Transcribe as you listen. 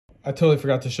I totally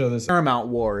forgot to show this. Paramount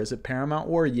War. Is it Paramount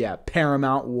War? Yeah,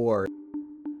 Paramount War.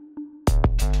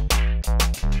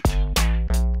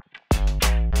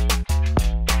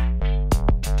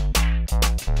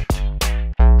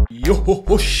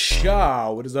 Yo-ho-ho-sha!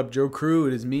 What is up, Johku?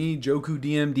 It is me, Johku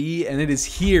DMD, and it is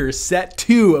here, set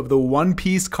 2 of the One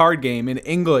Piece card game in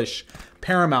English.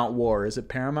 Paramount War. Is it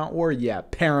Paramount War? Yeah,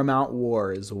 Paramount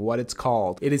War is what it's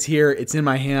called. It is here, it's in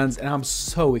my hands, and I'm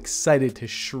so excited to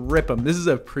strip them. This is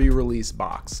a pre-release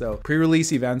box. So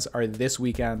pre-release events are this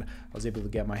weekend. I was able to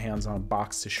get my hands on a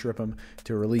box to strip them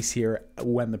to release here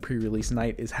when the pre-release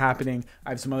night is happening.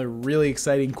 I have some other really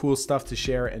exciting, cool stuff to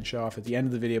share and show off at the end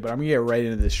of the video, but I'm gonna get right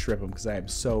into this strip them because I am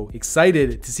so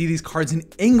excited to see these cards in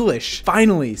English.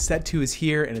 Finally, set 2 is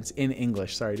here and it's in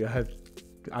English. Sorry,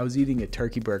 I was eating a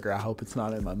turkey burger. I hope it's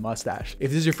not in my mustache. If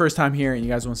this is your first time here and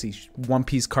you guys want to see One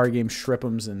Piece card game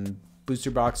strip-ems and booster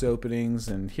box openings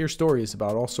and hear stories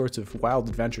about all sorts of wild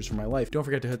adventures from my life, don't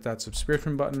forget to hit that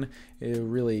subscription button. It would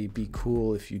really be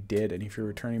cool if you did. And if you're a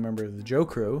returning member of the Joe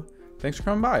Crew, thanks for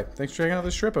coming by. Thanks for checking out the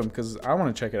strip-em because I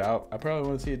want to check it out. I probably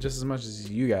want to see it just as much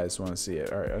as you guys want to see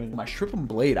it. All right, my strip-em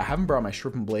blade. I haven't brought my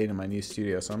strip-em blade in my new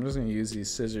studio, so I'm just going to use these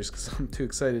scissors because I'm too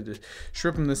excited to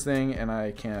strip-em this thing, and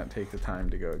I can't take the time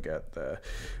to go get the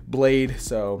blade.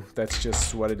 So that's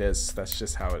just what it is. That's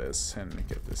just how it is. And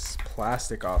get this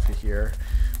plastic off of here.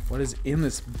 What is in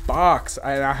this box?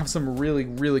 I have some really,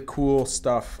 really cool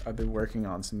stuff I've been working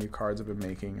on. Some new cards I've been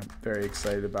making. I'm very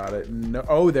excited about it. No,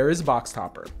 oh, there is a box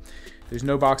topper. There's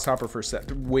no box topper for set.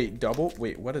 Wait, double?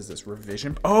 Wait, what is this?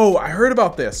 Revision? Oh, I heard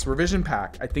about this. Revision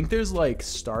pack. I think there's like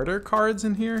starter cards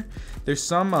in here. There's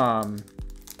some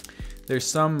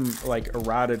like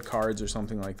errated cards or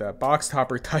something like that. Box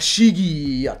topper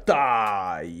Tashigi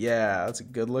Yatta. Yeah, that's a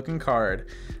good looking card.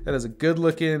 That is a good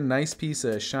looking, nice piece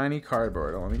of shiny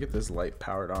cardboard. Oh, let me get this light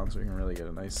powered on so we can really get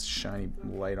a nice shiny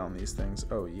light on these things.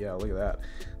 Oh yeah, look at that.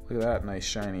 Look at that, nice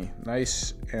shiny.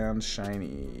 Nice and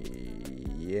shiny.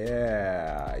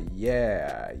 Yeah,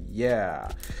 yeah,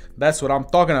 yeah. That's what I'm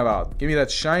talking about. Give me that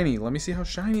shiny. Let me see how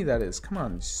shiny that is. Come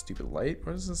on, stupid light.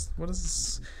 What is this? What is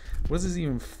this? What is this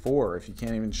even for if you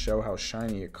can't even show how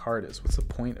shiny a card is? What's the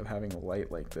point of having a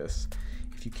light like this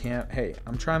if you can't? Hey,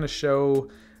 I'm trying to show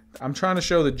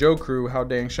the Joe Crew how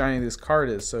dang shiny this card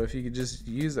is. So if you could just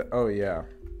use it. Oh yeah.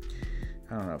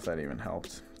 I don't know if that even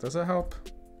helped. Does it help?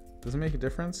 Does it make a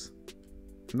difference?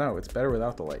 No, it's better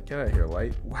without the light. Get out of here,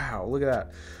 light. Wow, look at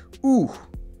that. Ooh,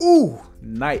 ooh,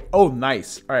 nice. Oh,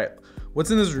 nice. All right, what's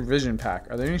in this revision pack?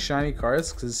 Are there any shiny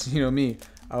cards? Because, you know me,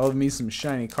 I love me some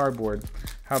shiny cardboard.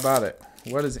 How about it?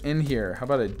 What is in here? How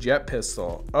about a jet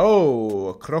pistol? Oh,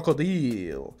 a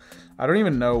crocodile. I don't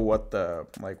even know what the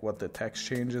text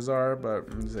changes are, but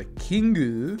it's a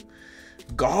Kingu.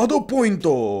 Gado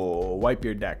Pointo.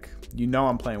 Whitebeard deck. You know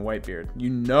I'm playing Whitebeard. You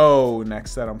know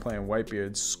next set I'm playing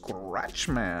Whitebeard.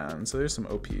 Scratchman. So there's some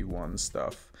OP01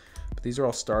 stuff. But these are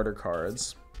all starter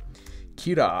cards.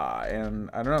 Kira. And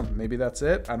I don't know. Maybe that's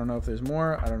it. I don't know if there's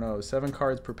more. I don't know. 7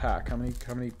 cards per pack. How many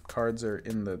cards are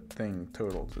in the thing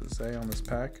total? Does it say on this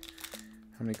pack?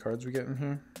 How many cards we get in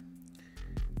here?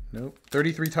 Nope.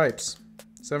 33 types.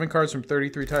 7 cards from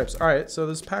 33 types. Alright, so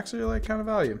those packs are like kind of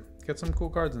value. Get some cool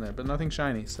cards in there, but nothing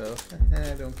shiny, so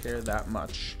I don't care that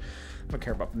much. I don't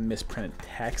care about misprinted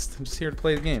text. I'm just here to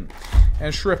play the game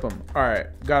and strip them. All right,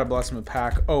 gotta bless them with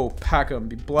pack. Oh, pack them,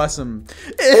 bless them.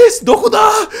 Es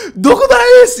dokuda,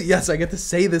 dokuda es. Yes, I get to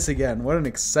say this again. What an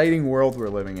exciting world we're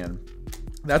living in.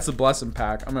 That's the bless them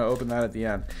pack. I'm gonna open that at the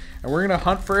end, and we're gonna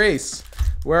hunt for Ace.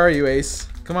 Where are you, Ace?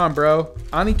 Come on, bro.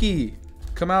 Aniki,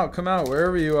 come out,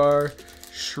 wherever you are.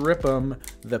 Strip them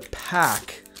the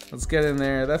pack. Let's get in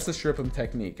there. That's the strip 'em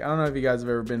technique. I don't know if you guys have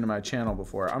ever been to my channel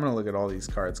before. I'm gonna look at all these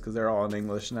cards because they're all in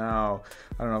English now.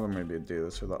 I don't know if I'm gonna be able to do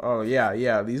this for the. Oh yeah.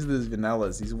 These are these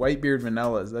vanillas. These Whitebeard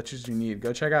vanillas. That's what you need.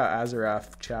 Go check out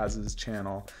Azaraf Chaz's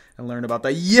channel and learn about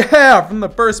that. Yeah, from the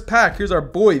first pack. Here's our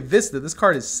boy Vista. This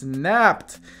card is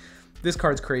snapped. This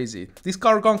card's crazy. These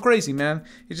cards are gone crazy, man.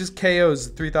 It just KOs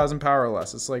 3,000 power or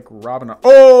less. It's like Robin.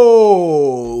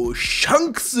 Oh,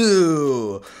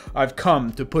 Shanksu! I've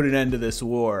come to put an end to this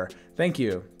war. Thank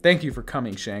you. Thank you for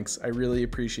coming, Shanks. I really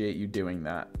appreciate you doing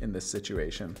that in this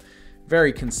situation.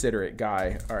 Very considerate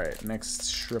guy. All right, next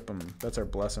strip 'em. That's our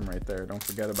bless 'em right there. Don't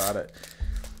forget about it.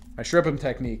 My strip 'em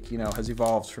technique, you know, has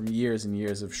evolved from years and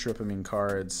years of strip 'em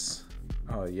cards.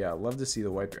 Oh yeah, love to see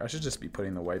the Whitebeard. I should just be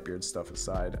putting the Whitebeard stuff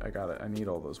aside. I got it. I need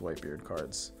all those Whitebeard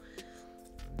cards.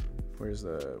 Where's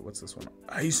the, what's this one?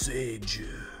 Ice Age.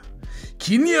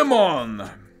 Kinemon.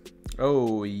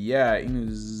 Oh yeah,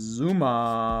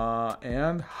 Inuzuma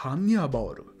and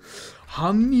Hanyaboru.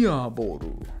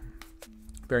 Hanyaboru.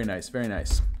 Very nice, very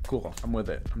nice. cool. I'm with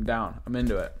it. I'm down. I'm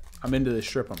into it. I'm into this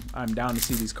strip 'em. I'm down to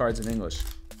see these cards in English.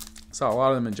 Saw a lot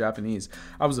of them in Japanese.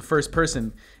 I was the first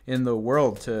person in the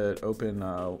world to open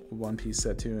One Piece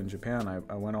set 2 in Japan.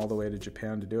 I went all the way to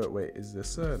Japan to do it. Wait, is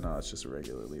this no, it's just a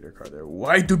regular leader card there.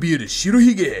 Whitebeard,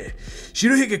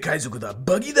 Shirohige Kaizoku da,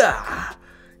 Buggy da,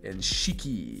 and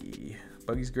Shiki.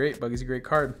 Buggy's great. Buggy's a great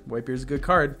card. Whitebeard's a good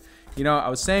card. You know, I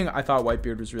was saying I thought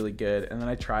Whitebeard was really good, and then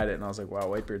I tried it, and I was like, wow,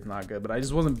 Whitebeard's not good, but I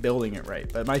just wasn't building it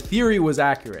right. But my theory was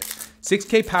accurate.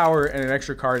 6k power and an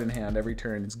extra card in hand every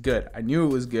turn. It's good. I knew it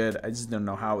was good. I just didn't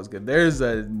know how it was good. There's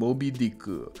a Moby Dick.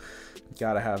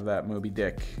 Gotta have that Moby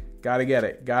Dick. Gotta get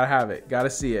it. Gotta have it. Gotta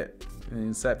see it. And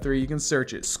in set 3, you can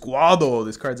search it. Squado.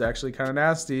 This card's actually kind of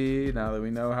nasty now that we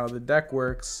know how the deck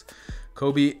works.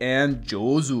 Kobe and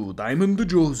Jozu. Diamond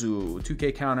Jozu.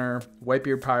 2k counter.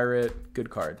 Whitebeard Pirate.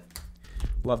 Good card.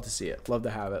 Love to see it. Love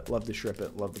to have it. Love to strip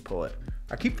it. Love to pull it.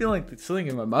 I keep feeling like it's sitting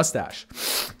in my mustache.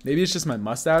 Maybe it's just my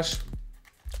mustache.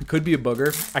 It could be a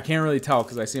booger. I can't really tell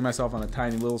because I see myself on a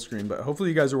tiny little screen, but hopefully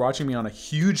you guys are watching me on a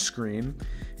huge screen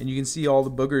and you can see all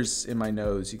the boogers in my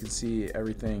nose. You can see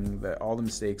everything, all the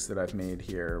mistakes that I've made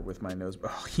here with my nose.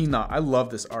 Oh, Hina, I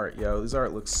love this art, yo. This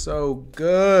art looks so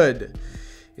good.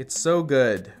 It's so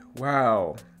good.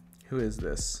 Wow. Who is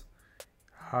this?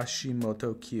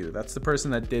 Hashimoto Q. That's the person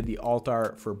that did the alt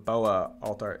art for Boa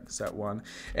alt art set 1.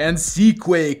 And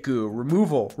Sikweku.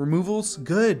 Removal. Removal's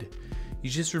good. You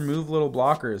just remove little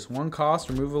blockers. 1 cost,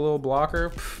 remove a little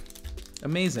blocker. Pff,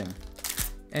 amazing.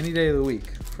 Any day of the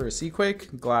week. For a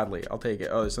Seaquake, gladly. I'll take it.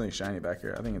 Oh, there's something shiny back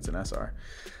here. I think it's an SR.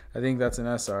 I think that's an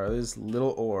SR. There's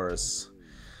Little Oars.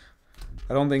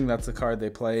 I don't think that's the card they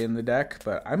play in the deck,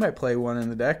 but I might play one in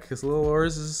the deck because Little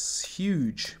Oars is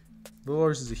huge. Little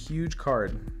Oars is a huge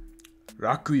card.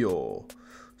 Rakuyo.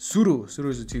 Suru. Suru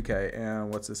is a 2k.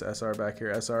 And what's this SR back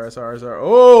here? SR.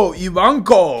 Oh,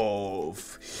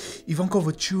 Ivankov.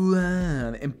 Ivankov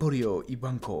Chuan. Emporio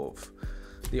Ivankov.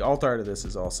 The alt art of this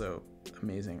is also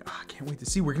amazing. Oh, I can't wait to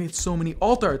see. We're going to get so many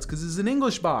alt arts because this is an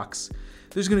English box.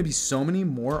 There's going to be so many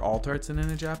more alt arts than in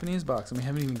a Japanese box. And we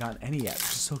haven't even gotten any yet. It's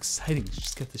just so exciting.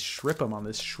 Just get to Shrip 'em on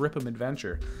this Shrip 'em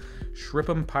adventure. Shrip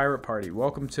 'em Pirate Party.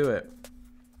 Welcome to it.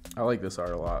 I like this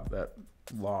art a lot. That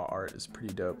law art is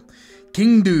pretty dope.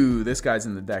 Kingdu. This guy's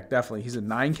in the deck, definitely. He's a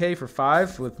 9k for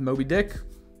 5 with Moby Dick.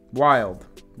 Wild.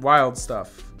 Wild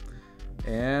stuff.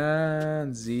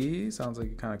 And Z. Sounds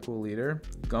like a kind of cool leader.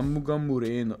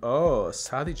 Gamugamurin. Oh,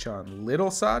 Sadi-chan.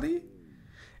 Little Sadi?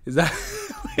 Is that...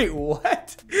 Wait,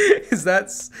 what? Is that...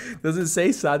 Does it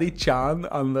say Sadi-chan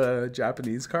on the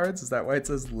Japanese cards? Is that why it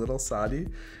says Little Sadi?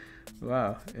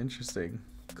 Wow, interesting.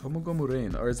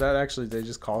 Gomu or is that actually they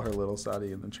just call her Little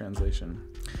Sadi in the translation?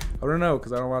 I don't know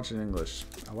because I don't watch it in English.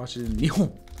 I watch it in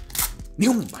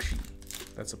Nihonbashi.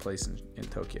 That's a place in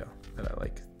Tokyo that I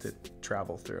like to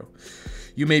travel through.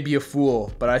 You may be a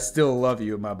fool, but I still love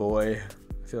you, my boy.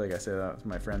 I feel like I say that to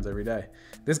my friends every day.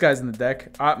 This guy's in the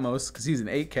deck, Atmos, because he's an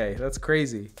 8k. That's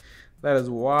crazy. That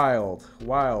is wild,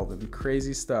 wild and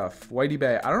crazy stuff. Whitey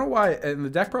Bay. I don't know why in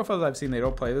the deck profiles I've seen they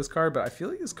don't play this card, but I feel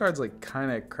like this card's like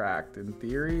kind of cracked. In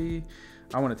theory,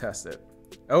 I want to test it.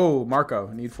 Oh, Marco.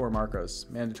 Need 4 Marcos.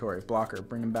 Mandatory. Blocker.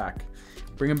 Bring him back.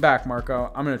 Bring him back,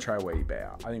 Marco. I'm going to try Whitey Bay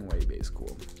out. I think Whitey Bay is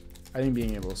cool. I think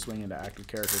being able to swing into active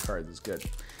character cards is good.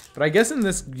 But I guess in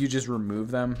this, you just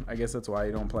remove them. I guess that's why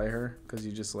you don't play her, because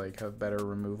you just like have better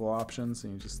removal options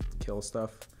and you just kill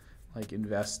stuff. Like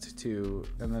invest to,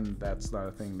 and then that's not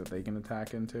a thing that they can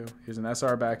attack into. Here's an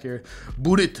SR back here.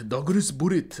 Burit, Douglas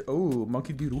Burit. Oh,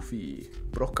 Monkey D. Ruffy.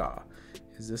 Broka.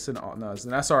 Is this an, no, it's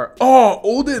an SR. Oh,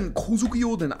 Odin, Kozuki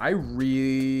Odin. I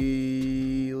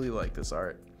really like this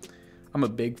art. I'm a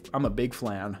big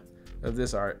fan of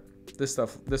this art. This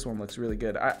stuff, this one looks really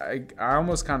good. I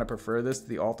almost kind of prefer this to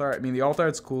the alt art. I mean, the alt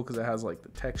art's cool because it has like the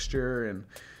texture and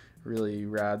really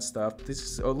rad stuff. This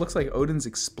is, oh, it looks like Odin's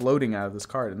exploding out of this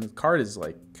card, and the card is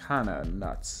like kind of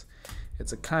nuts.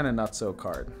 It's a kind of nutso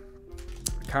card.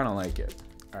 I kind of like it.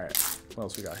 All right, what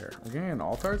else we got here? We're getting an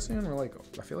alt art soon. We're like,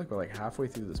 I feel like we're like halfway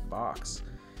through this box.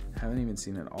 Haven't even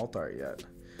seen an alt art yet.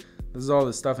 This is all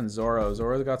the stuff in Zoro.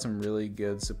 Zoro's got some really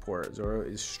good support. Zoro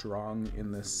is strong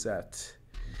in this set.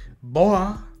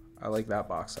 Boa. I like that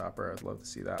box topper. I'd love to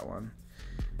see that one.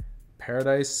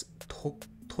 Paradise Totsuka.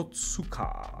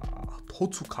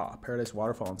 Paradise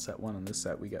Waterfall in set 1. On this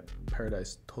set, we get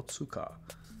Paradise Totsuka.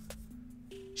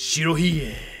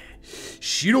 Shirohige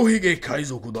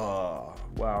Kaizoku da.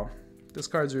 Wow. This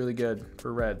card's really good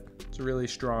for red. It's a really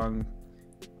strong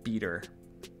beater.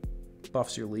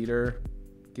 Buffs your leader.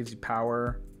 Gives you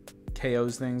power.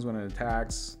 KOs things when it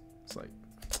attacks. It's like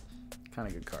kind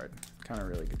of good card. Kind of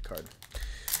really good card.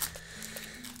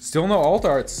 Still no alt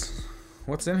arts.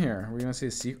 What's in here? Are we gonna see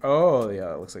a secret? Oh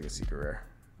yeah, it looks like a secret rare.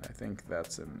 I think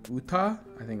that's an Uta.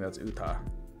 I think that's Uta.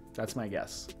 That's my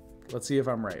guess. Let's see if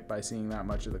I'm right by seeing that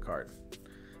much of the card.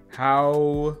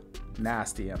 How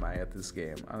nasty am I at this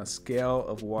game? On a scale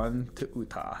of 1 to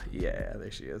Uta. Yeah,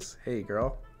 there she is. Hey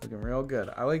girl, looking real good.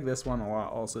 I like this one a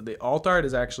lot also. The alt art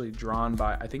is actually drawn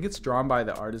by, I think it's drawn by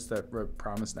the artist that wrote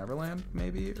Promised Neverland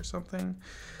maybe or something.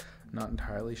 Not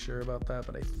entirely sure about that,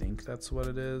 but I think that's what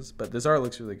it is. But this art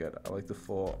looks really good. I like the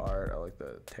full art. I like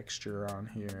the texture on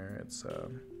here. It's a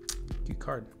cute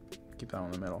card. Keep that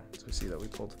one in the middle. So see that we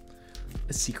pulled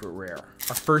a secret rare.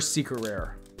 Our first secret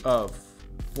rare of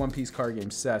One Piece card game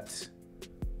set.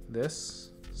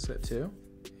 This set 2.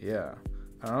 Yeah.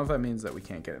 I don't know if that means that we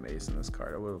can't get an ace in this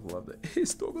card. I would have loved it.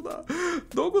 Ace Dogoda.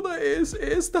 Dogoda is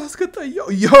Tasukata.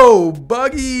 Yo,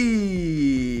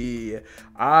 Buggy.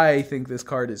 I think this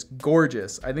card is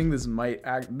gorgeous. I think this might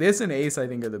act. This and ace, I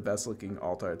think, are the best looking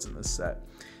alt arts in this set.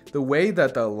 The way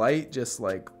that the light just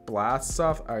like blasts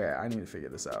off. Okay, I need to figure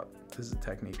this out. This is a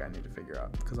technique I need to figure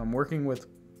out because I'm working with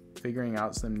figuring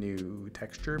out some new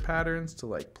texture patterns to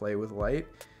like play with light.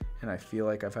 And I feel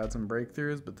like I've had some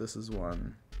breakthroughs, but this is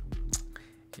one.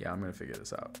 Yeah, I'm gonna figure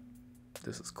this out.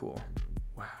 This is cool.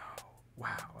 Wow.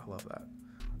 Wow, I love that.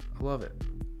 I love it.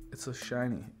 It's so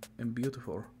shiny and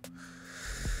beautiful.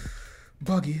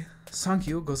 Buggy, thank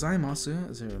you, gozaimasu.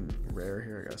 Is there a rare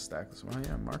here? I gotta stack this one. Oh,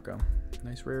 yeah, Marco.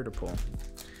 Nice rare to pull.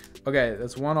 Okay,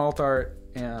 that's one alt art,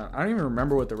 and I don't even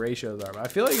remember what the ratios are, but I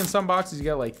feel like in some boxes you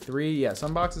get like 3. Yeah,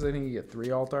 some boxes I think you get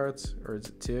 3 alt arts, or is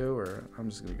it 2? Or I'm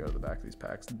just gonna go to the back of these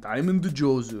packs. Diamond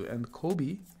Jozu and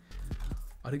Kobe.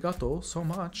 Arigato so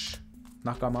much.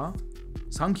 Nakama.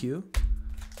 Thank you.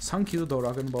 Thank you,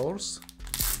 Dragon Balls.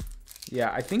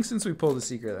 Yeah, I think since we pulled the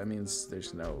secret, that means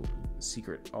there's no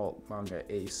secret alt manga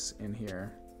ace in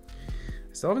here.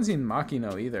 I still haven't seen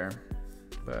Makino either.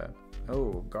 But,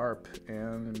 oh, Garp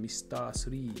and Mista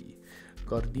Sri.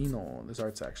 Gardino. This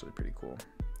art's actually pretty cool.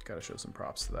 Gotta show some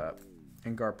props to that.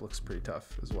 And Garp looks pretty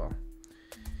tough as well.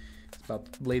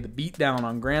 About to lay the beat down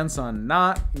on grandson.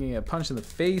 Not. You need a punch in the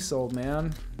face, old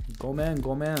man. Go man,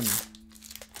 go man.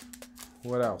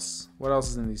 What else? What else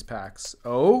is in these packs?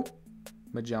 Oh,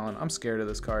 Magellan. I'm scared of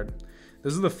this card.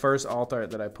 This is the first alt art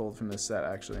that I pulled from this set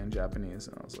actually in Japanese,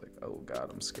 and I was like, oh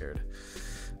god, I'm scared.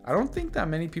 I don't think that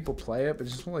many people play it, but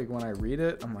just like when I read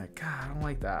it, I'm like, God, I don't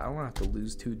like that. I don't want to have to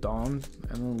lose 2 Dawn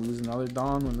and then lose another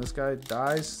Dawn when this guy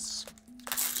dies.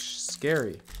 It's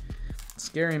scary.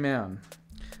 Scary man.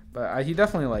 But he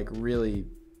definitely like really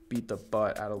beat the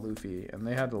butt out of Luffy, and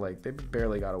they had to like, they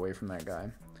barely got away from that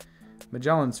guy.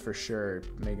 Magellan's for sure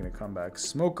making a comeback.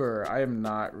 Smoker, I am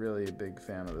not really a big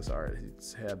fan of this art.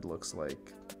 His head looks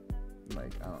like I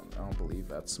don't believe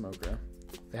that's Smoker.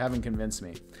 They haven't convinced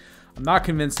me. I'm not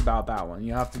convinced about that one.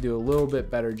 You have to do a little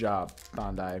bit better job,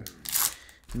 Bandai.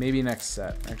 Maybe next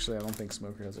set. Actually, I don't think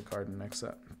Smoker has a card in next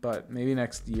set, but maybe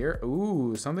next year.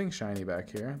 Ooh, something shiny back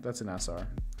here. That's an SR.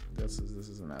 This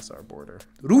is an SR border.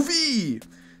 Luffy!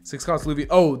 6 cost Luffy.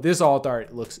 Oh, this alt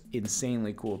art looks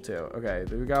insanely cool too. Okay,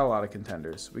 we got a lot of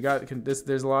contenders. We got this.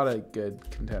 There's a lot of good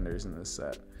contenders in this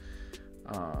set.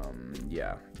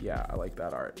 Yeah, I like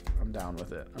that art. I'm down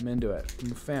with it. I'm into it.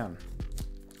 I'm a fan.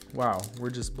 Wow,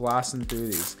 we're just blasting through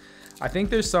these. I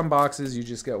think there's some boxes you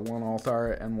just get 1 alt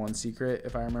art and 1 secret,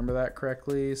 if I remember that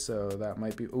correctly. So that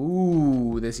might be.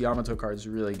 Ooh, this Yamato card is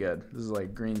really good. This is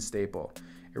like green staple.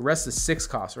 It rests a 6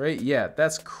 cost, right? Yeah,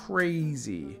 that's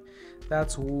crazy.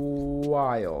 That's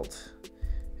wild.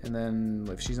 And then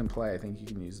if she's in play, I think you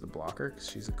can use the blocker because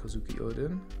she's a Kozuki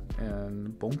Odin. And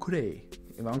Bonkure,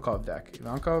 Ivankov deck.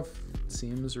 Ivankov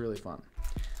seems really fun.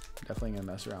 Definitely gonna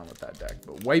mess around with that deck.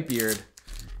 But Whitebeard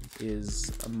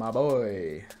is my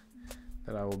boy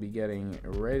that I will be getting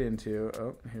right into.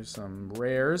 Oh, here's some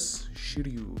rares.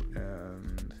 Shiryu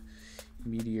and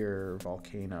Meteor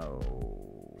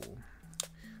Volcano.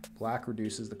 Black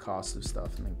reduces the cost of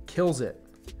stuff and then kills it.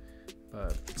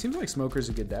 But it seems like Smoker's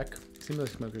a good deck. Seems like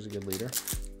Smoker's a good leader.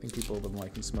 I think people have been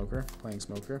liking Smoker, playing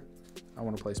Smoker. I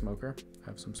want to play Smoker. I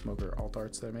have some Smoker alt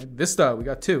arts that I made. Vista, we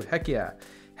got 2. Heck yeah.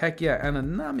 Heck yeah. And a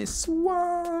Nami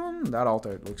Swan. That alt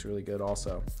art looks really good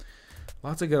also.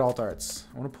 Lots of good alt arts.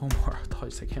 I want to pull more alt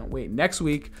arts. I can't wait. Next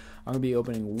week, I'm going to be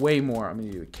opening way more. I'm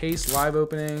going to do a case live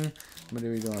opening. I'm going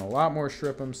to be doing a lot more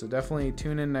Shripp'em. So definitely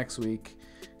tune in next week.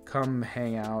 Come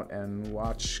hang out and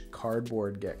watch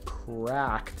cardboard get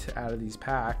cracked out of these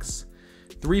packs.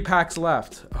 3 packs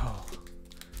left. Oh,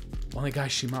 onegai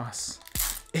shimasu.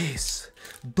 Ace,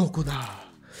 dokoda,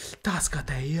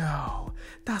 tasukata yo,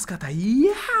 tasukata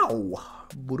yo.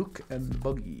 Buruk and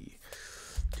Buggy.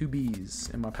 Two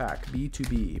Bs in my pack.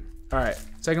 B2B. All right,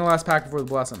 second to last pack before the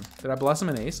blessing. Did I bless him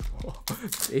an ace?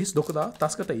 Ace, dokoda?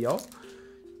 Tasukata yo?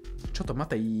 Chotto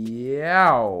mata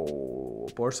yao.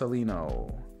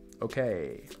 Borsalino.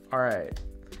 Okay. All right.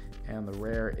 And the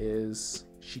rare is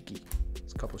Shiki.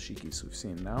 There's a couple Shikis we've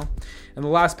seen now. And the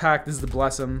last pack, this is the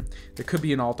Blessum. There could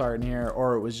be an alt art in here,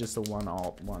 or it was just a one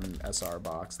alt, one SR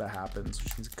box. That happens,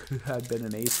 which means it could have been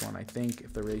an ace one, I think,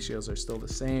 if the ratios are still the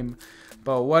same.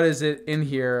 But what is it in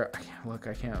here?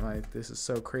 I can't, like, this is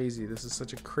so crazy. This is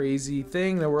such a crazy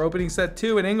thing that we're opening set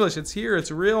 2 in English. It's here,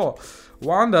 it's real.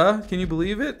 Wanda, can you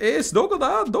believe it? Ace,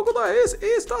 dokoda,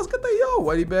 ace, tasukata yo,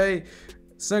 whitebeard.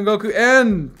 Sengoku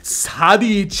and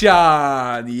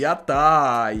Sadi-chan.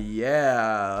 Yatta.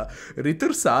 Yeah.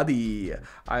 Ritur Sadi.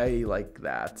 I like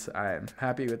that. I'm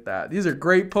happy with that. These are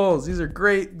great pulls. These are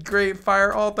great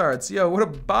fire alt arts. Yo, what a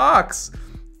box.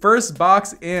 First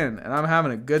box in, and I'm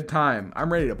having a good time.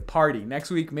 I'm ready to party. Next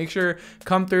week, make sure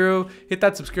come through, hit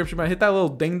that subscription button, hit that little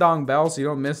ding dong bell so you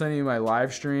don't miss any of my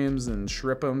live streams and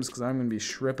shrippums, because I'm gonna be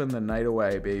shripping the night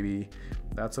away, baby.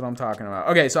 That's what I'm talking about.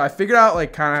 Okay, so I figured out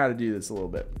like kind of how to do this a little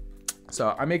bit.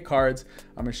 So I make cards.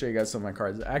 I'm gonna show you guys some of my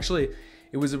cards. Actually,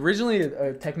 it was originally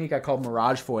a technique I called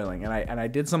mirage foiling, and I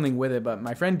did something with it, but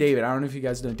my friend David, I don't know if you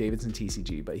guys know Davdison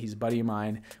TCG, but he's a buddy of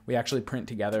mine. We actually print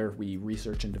together. We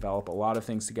research and develop a lot of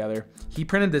things together. He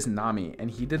printed this Nami,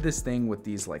 and he did this thing with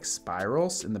these like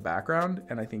spirals in the background,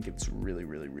 and I think it's really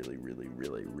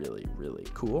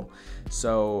cool.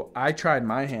 So I tried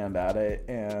my hand at it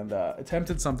and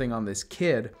attempted something on this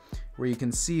kid where you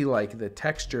can see like the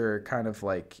texture kind of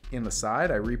like in the side.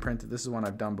 I reprinted, this is one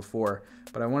I've done before,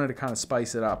 but I wanted to kind of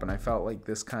spice it up, and I felt like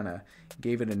this kind of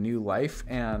gave it a new life,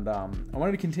 and I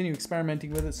wanted to continue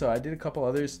experimenting with it, so I did a couple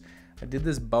others. I did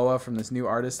this boa from this new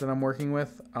artist that I'm working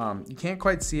with. You can't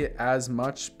quite see it as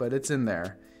much, but it's in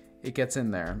there. It gets in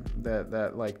there,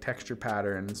 that like texture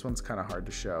pattern. This one's kind of hard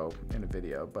to show in a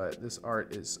video, but this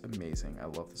art is amazing. I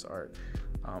love this art.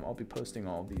 I'll be posting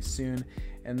all of these soon.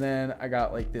 And then I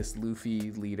got like this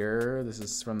Luffy leader. This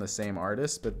is from the same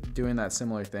artist, but doing that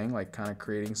similar thing, like kind of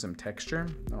creating some texture.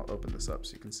 I'll open this up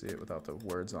so you can see it without the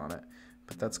words on it.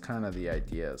 But that's kind of the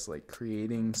idea, is like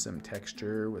creating some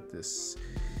texture with this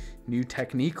new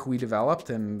technique we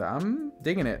developed, and I'm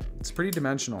digging it. It's pretty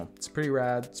dimensional. It's pretty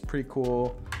rad. It's pretty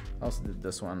cool. I also did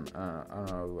this one. I don't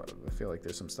know, I feel like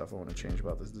there's some stuff I want to change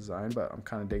about this design, but I'm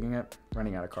kind of digging it.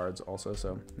 Running out of cards also,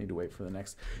 so need to wait for the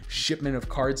next shipment of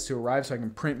cards to arrive so I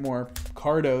can print more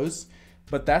CARDOS.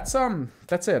 But that's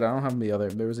it. I don't have the other.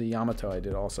 There was a Yamato I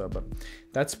did also, but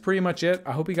that's pretty much it.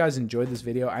 I hope you guys enjoyed this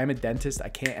video. I am a dentist. I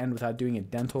can't end without doing a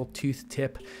dental tooth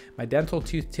tip. My dental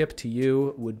tooth tip to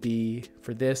you would be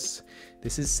for this.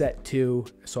 This is set 2,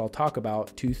 so I'll talk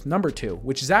about tooth number 2,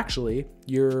 which is actually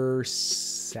your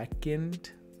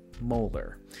second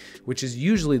molar, which is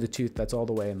usually the tooth that's all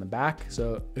the way in the back.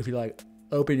 So if you like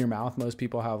open your mouth, most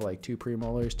people have like 2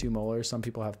 premolars, 2 molars. Some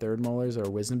people have third molars or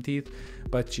wisdom teeth,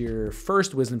 but your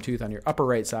first wisdom tooth on your upper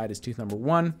right side is tooth number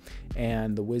 1,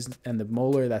 and the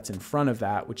molar that's in front of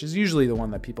that, which is usually the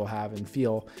one that people have and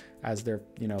feel as their,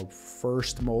 you know,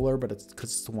 first molar, but it's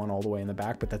because it's the one all the way in the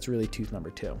back, but that's really tooth number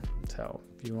 2. So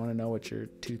if you want to know what your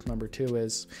tooth number 2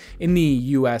 is in the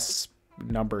US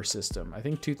number system, I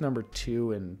think tooth number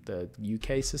 2 in the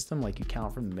UK system, like you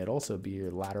count from the middle, so it'd be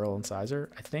your lateral incisor,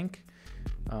 I think.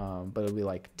 But it'll be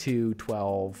like 2,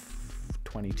 12,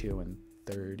 22, and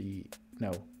 30,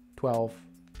 no, 12.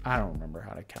 I don't remember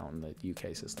how to count in the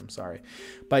UK system, sorry.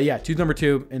 But yeah, tooth number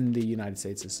 2 in the United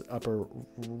States is upper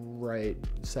right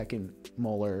second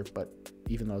molar, but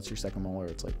even though it's your second molar,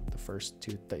 it's like the first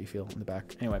tooth that you feel in the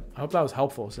back. Anyway, I hope that was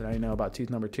helpful, so now you know about tooth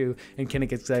number 2 and can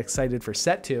get excited for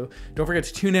set 2. Don't forget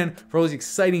to tune in for all these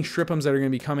exciting shrippums that are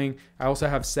going to be coming. I also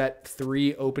have set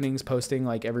 3 openings posting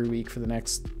like every week for the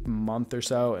next month or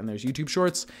so, and there's YouTube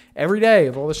shorts every day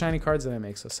of all the shiny cards that I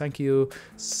make. So thank you,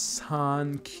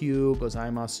 sankyu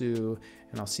gozaimasu,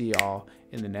 and I'll see y'all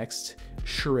in the next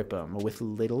shrippum with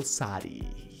Little Sadi.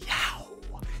 Yow!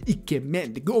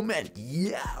 Ikemen, gomen,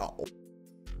 yow!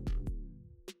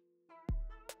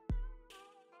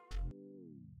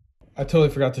 I totally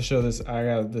forgot to show this.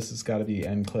 This has got to be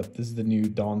end clip. This is the new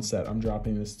Dawn set. I'm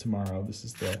dropping this tomorrow. This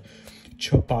is the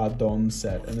Chopa Dawn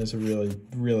set, and there's a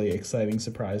really exciting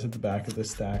surprise at the back of the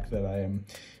stack that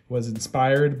was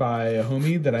inspired by a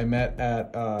homie that I met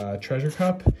at Treasure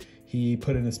Cup. He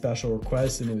put in a special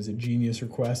request, and it was a genius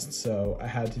request, so I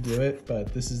had to do it.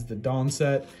 But this is the Dawn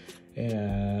set,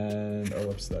 and oh,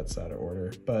 whoops, that's out of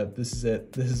order. But this is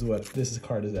it. This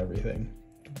card is everything.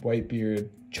 Whitebeard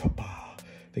Chopa,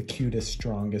 the cutest,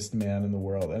 strongest man in the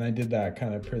world. And I did that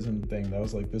kind of prism thing. That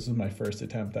was like, this was my first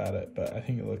attempt at it, but I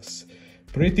think it looks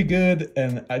pretty good.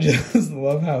 And I just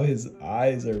love how his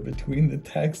eyes are between the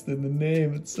text and the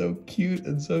name. It's so cute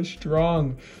and so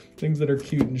strong. Things that are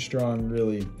cute and strong,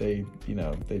 really, they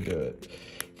do it.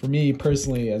 For me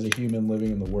personally, as a human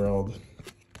living in the world,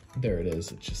 there it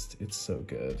is. It's so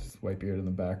good. Whitebeard in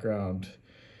the background,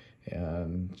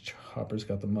 and Hopper's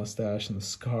got the mustache and the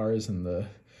scars and the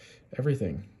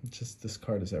everything. This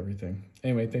card is everything.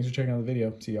 Anyway, thanks for checking out the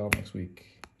video. See y'all next week.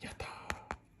 Yatta.